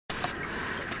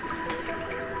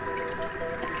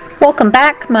Welcome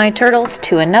back, my turtles,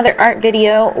 to another art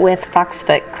video with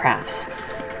Foxfoot Crafts.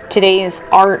 Today's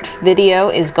art video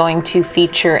is going to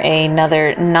feature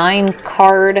another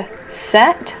 9-card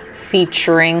set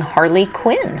featuring Harley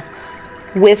Quinn.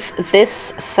 With this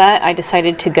set, I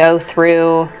decided to go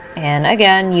through and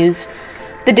again use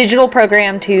the digital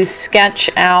program to sketch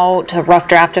out a rough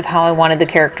draft of how I wanted the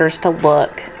characters to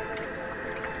look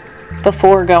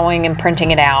before going and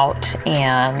printing it out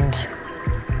and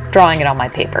drawing it on my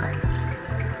paper.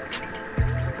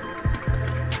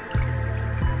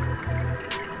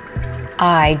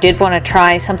 I did want to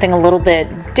try something a little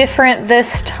bit different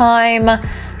this time.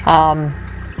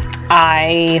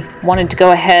 I wanted to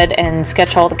go ahead and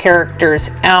sketch all the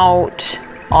characters out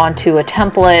onto a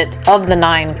template of the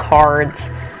 9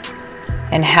 cards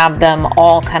and have them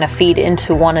all kind of feed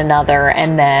into one another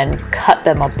and then cut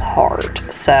them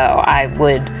apart. So I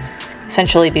would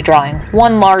essentially be drawing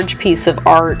one large piece of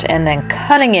art and then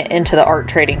cutting it into the art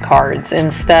trading cards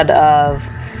instead of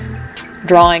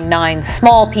drawing 9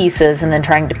 small pieces and then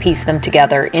trying to piece them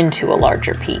together into a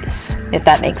larger piece, if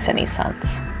that makes any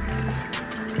sense.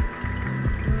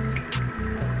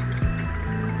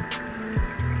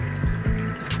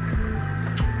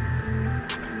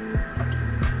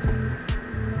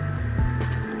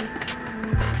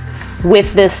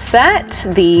 With this set,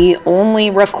 the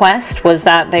only request was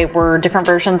that they were different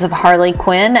versions of Harley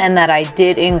Quinn and that I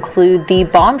did include the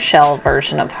bombshell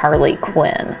version of Harley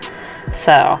Quinn.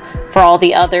 So for all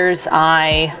the others,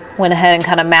 I went ahead and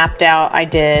kind of mapped out. I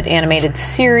did animated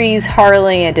series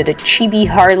Harley, I did a chibi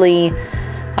Harley,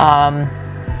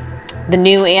 the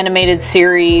new animated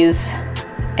series,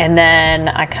 and then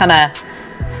I kind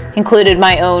of included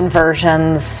my own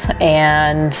versions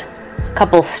and a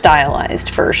couple stylized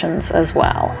versions as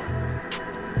well.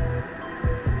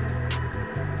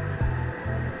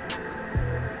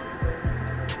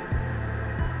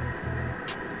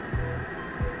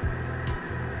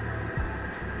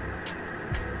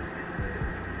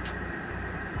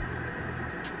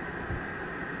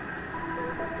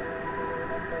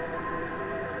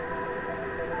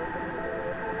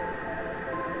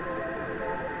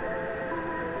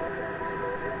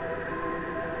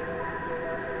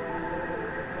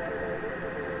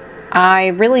 I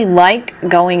really like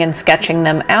going and sketching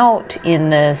them out in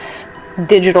this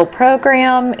digital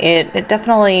program. It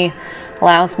definitely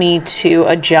allows me to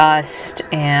adjust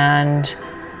and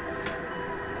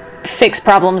fix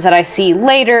problems that I see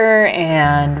later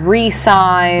and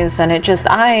resize, and it just,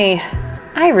 I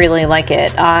really like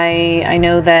it. I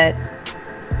know that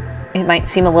it might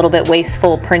seem a little bit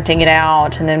wasteful printing it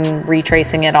out and then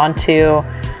retracing it onto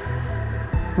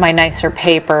my nicer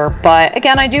paper, but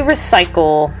again, I do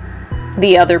recycle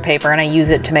the other paper and I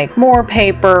use it to make more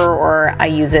paper, or I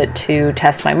use it to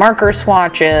test my marker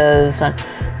swatches.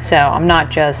 So I'm not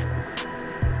just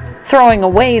throwing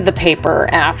away the paper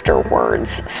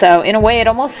afterwards. So in a way, it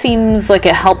almost seems like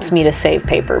it helps me to save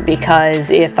paper,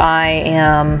 because if I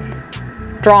am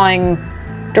drawing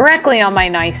directly on my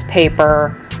nice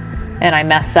paper and I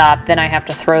mess up, then I have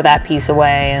to throw that piece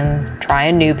away and try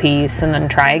a new piece and then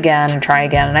try again and try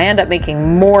again. And I end up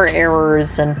making more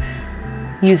errors and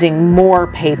using more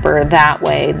paper that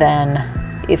way than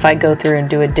if I go through and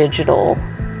do a digital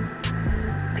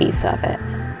piece of it.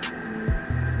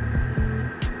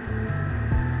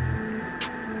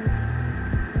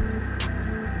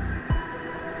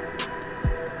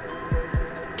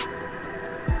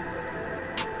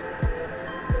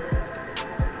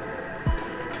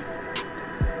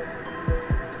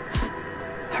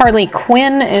 Harley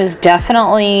Quinn is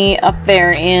definitely up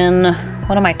there in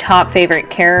one of my top favorite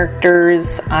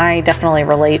characters. I definitely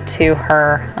relate to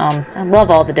her. I love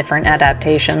all the different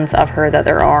adaptations of her that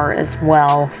there are as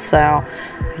well. So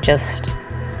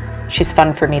she's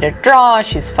fun for me to draw.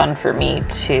 She's fun for me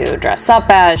to dress up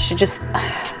as.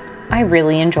 I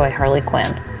really enjoy Harley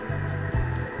Quinn.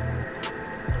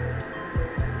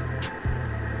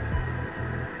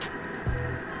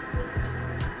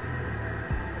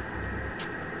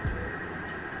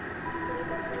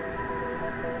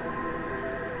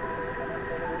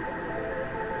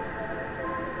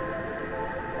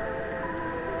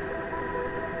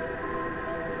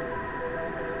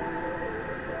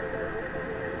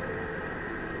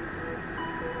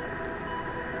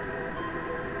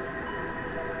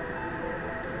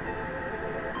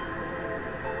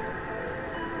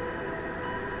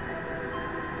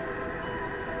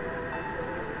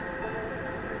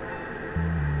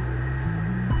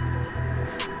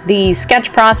 The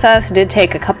sketch process did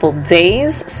take a couple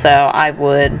days, so I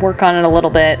would work on it a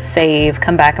little bit, save,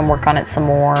 come back and work on it some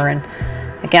more. And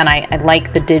again, I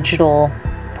like the digital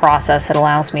process. It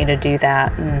allows me to do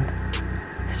that and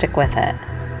stick with it.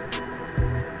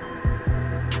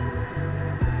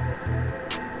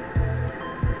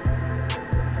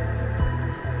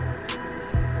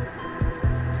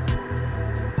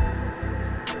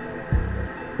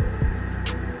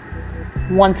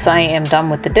 Once I am done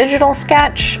with the digital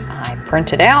sketch, I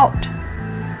print it out,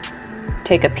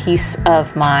 take a piece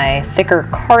of my thicker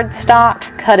cardstock,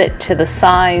 cut it to the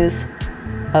size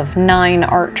of 9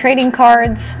 art trading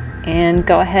cards, and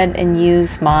go ahead and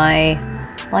use my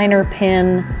liner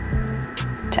pen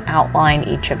to outline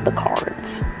each of the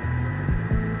cards.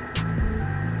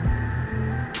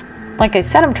 Like I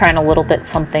said, I'm trying a little bit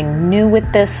something new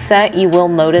with this set. You will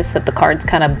notice that the cards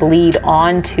kind of bleed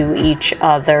onto each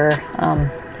other.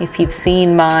 If you've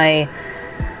seen my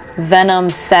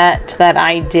Venom set that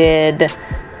I did,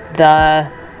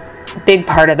 the big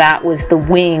part of that was the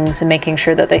wings and making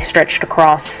sure that they stretched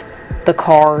across the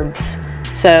cards.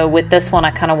 So with this one,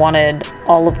 I kind of wanted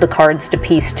all of the cards to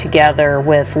piece together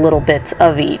with little bits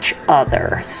of each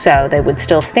other. So they would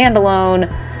still stand alone,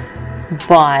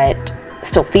 but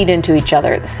still feed into each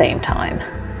other at the same time.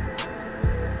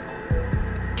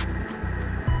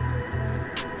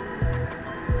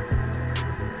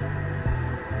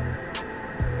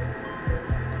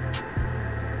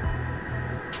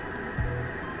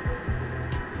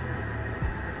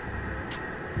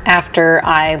 After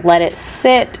I let it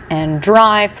sit and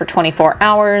dry for 24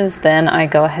 hours, then I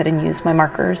go ahead and use my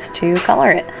markers to color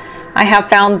it. I have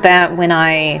found that when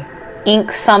I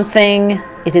ink something,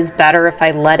 it is better if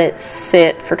I let it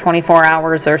sit for 24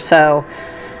 hours or so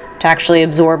to actually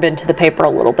absorb into the paper a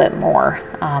little bit more.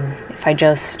 If I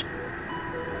just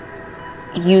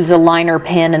use a liner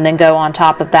pen and then go on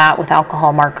top of that with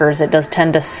alcohol markers, it does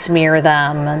tend to smear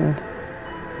them and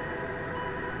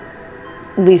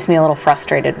leaves me a little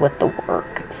frustrated with the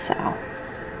work, so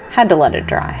had to let it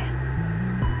dry.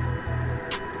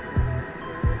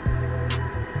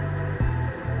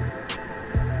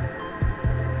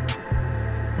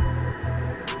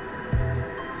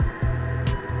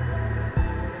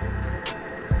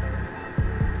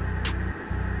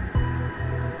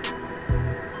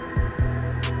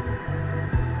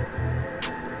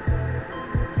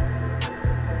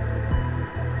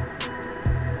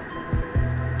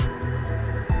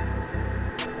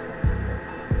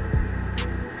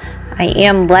 I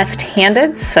am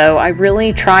left-handed, so I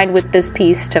really tried with this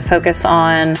piece to focus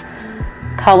on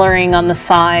coloring on the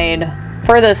side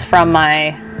furthest from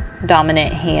my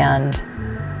dominant hand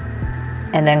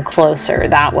and then closer.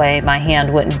 That way my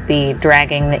hand wouldn't be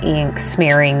dragging the ink,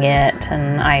 smearing it,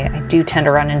 and I do tend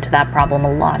to run into that problem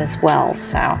a lot as well.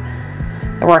 So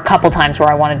there were a couple times where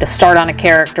I wanted to start on a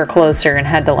character closer and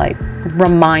had to like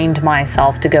remind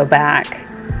myself to go back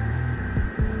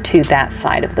to that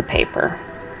side of the paper.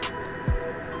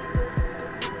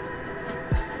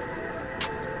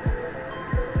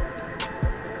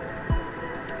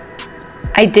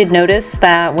 I did notice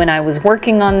that when I was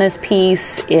working on this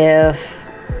piece, if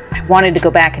I wanted to go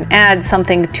back and add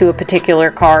something to a particular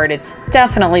card, it's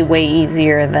definitely way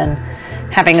easier than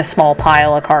having a small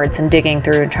pile of cards and digging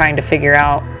through and trying to figure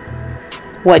out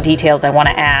what details I want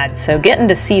to add. So getting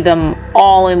to see them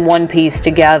all in one piece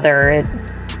together, it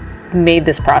made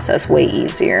this process way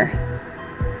easier.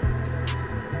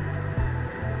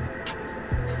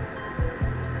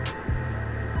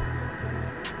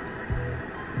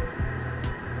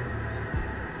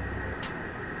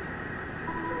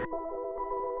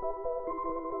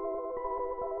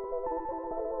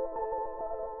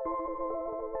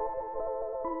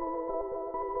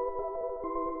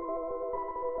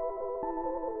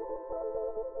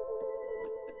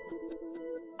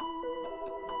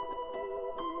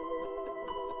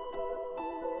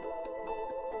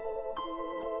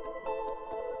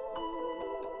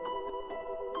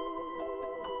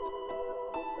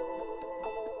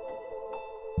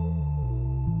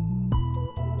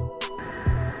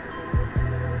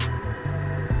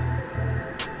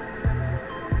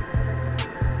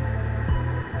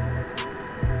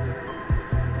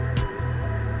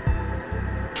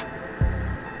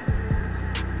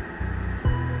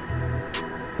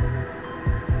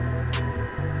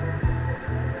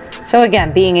 So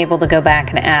again, being able to go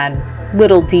back and add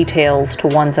little details to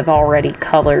ones I've already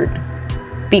colored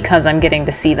because I'm getting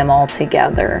to see them all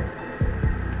together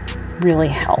really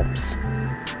helps.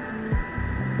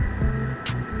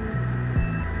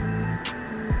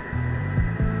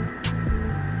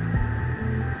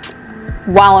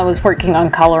 While I was working on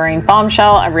coloring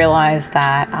Bombshell, I realized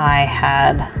that I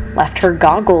had left her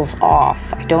goggles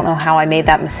off. I don't know how I made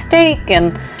that mistake,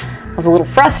 and I was a little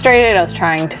frustrated. I was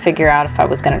trying to figure out if I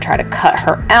was going to try to cut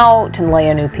her out and lay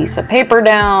a new piece of paper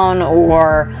down,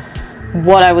 or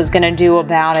what I was going to do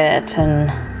about it, and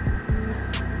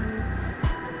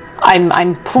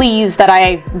I'm pleased that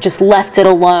I just left it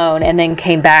alone and then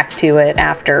came back to it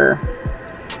after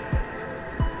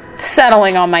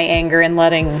settling on my anger and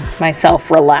letting myself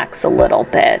relax a little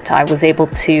bit. I was able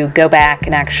to go back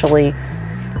and actually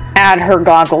add her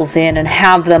goggles in and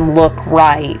have them look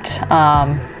right.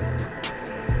 I'm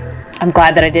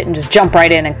glad that I didn't just jump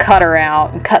right in and cut her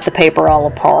out and cut the paper all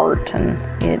apart, and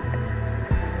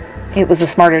it was a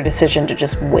smarter decision to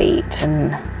just wait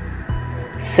and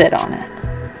sit on it.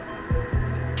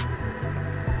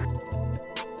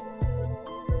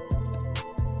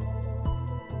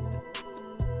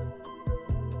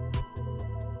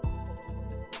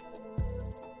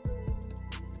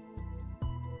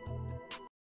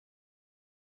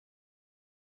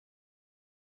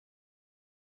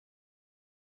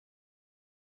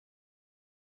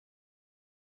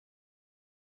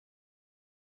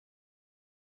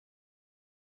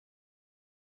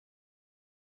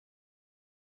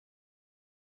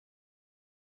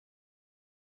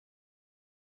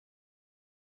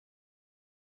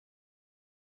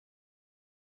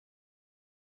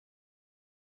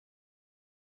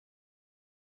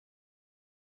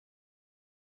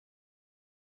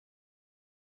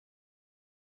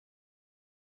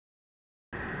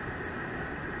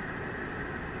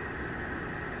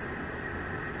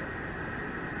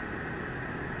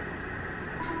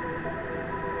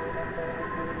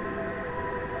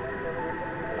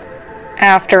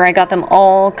 After I got them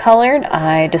all colored,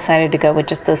 I decided to go with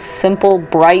just a simple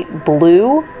bright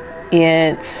blue.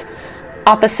 It's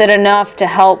opposite enough to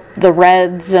help the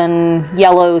reds and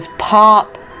yellows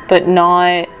pop, but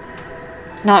not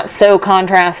so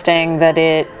contrasting that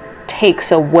it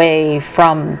takes away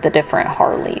from the different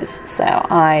Harleys. So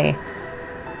I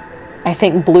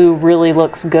think blue really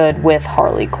looks good with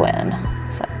Harley Quinn.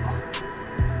 So.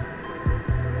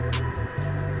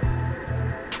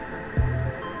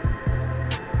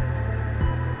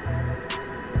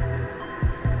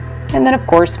 And then, of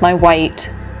course, my white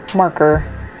marker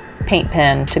paint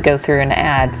pen to go through and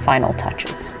add final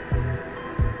touches.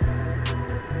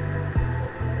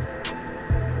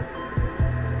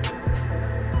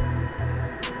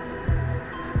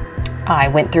 I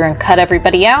went through and cut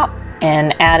everybody out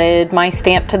and added my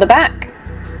stamp to the back.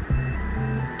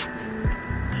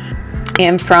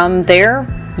 And from there,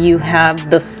 you have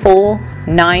the full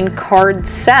 9-card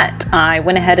set. I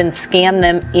went ahead and scanned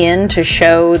them in to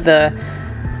show the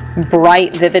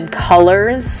bright, vivid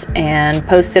colors and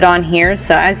posted on here.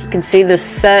 So as you can see, this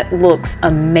set looks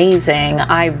amazing.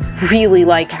 I really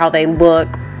like how they look,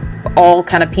 all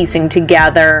kind of piecing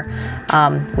together.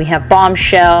 We have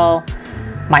Bombshell,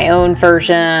 my own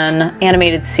version,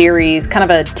 animated series, kind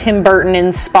of a Tim Burton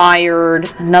inspired,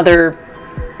 another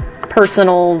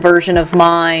personal version of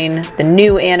mine, the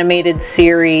new animated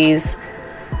series,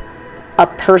 a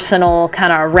personal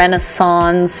kind of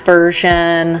Renaissance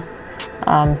version,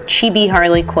 chibi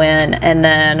Harley Quinn, and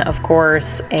then of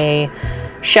course a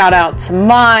shout out to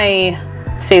my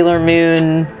Sailor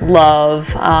Moon love,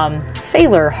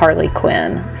 Sailor Harley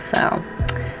Quinn. So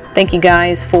thank you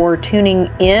guys for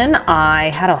tuning in.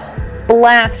 I had a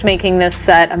blast making this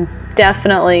set. I'm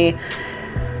definitely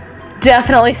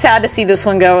sad to see this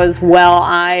one go as well.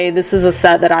 This is a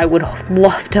set that I would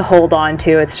love to hold on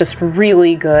to. It's just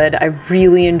really good. I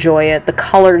really enjoy it. The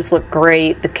colors look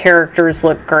great. The characters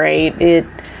look great.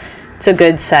 It's a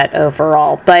good set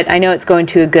overall. But I know it's going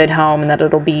to a good home and that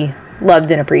it'll be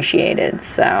loved and appreciated.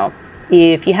 So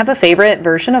if you have a favorite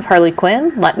version of Harley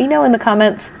Quinn, let me know in the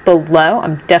comments below.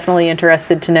 I'm definitely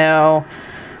interested to know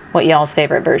what y'all's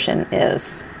favorite version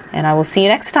is. And I will see you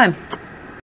next time.